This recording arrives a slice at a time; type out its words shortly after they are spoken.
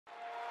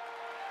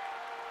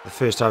The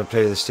first time I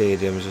played at the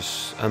stadium was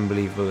just an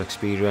unbelievable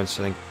experience.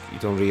 I think you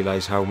don't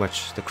realise how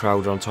much the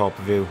crowd are on top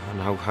of you and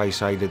how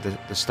high-sided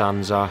the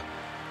stands are,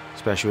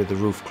 especially with the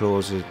roof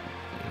closed. It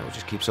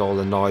just keeps all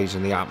the noise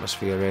and the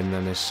atmosphere in,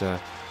 and it's a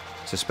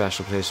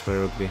special place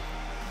for rugby.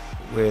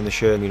 Wearing the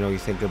shirt, you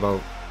think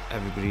about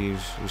everybody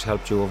who's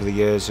helped you over the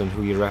years and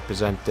who you're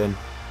representing,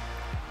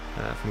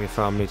 from your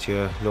family to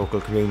your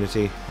local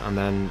community, and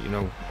then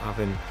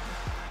having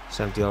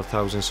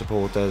 70,000 odd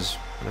supporters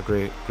and a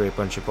great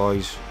bunch of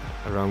boys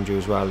around you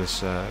as well.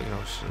 It's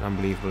an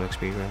unbelievable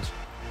experience.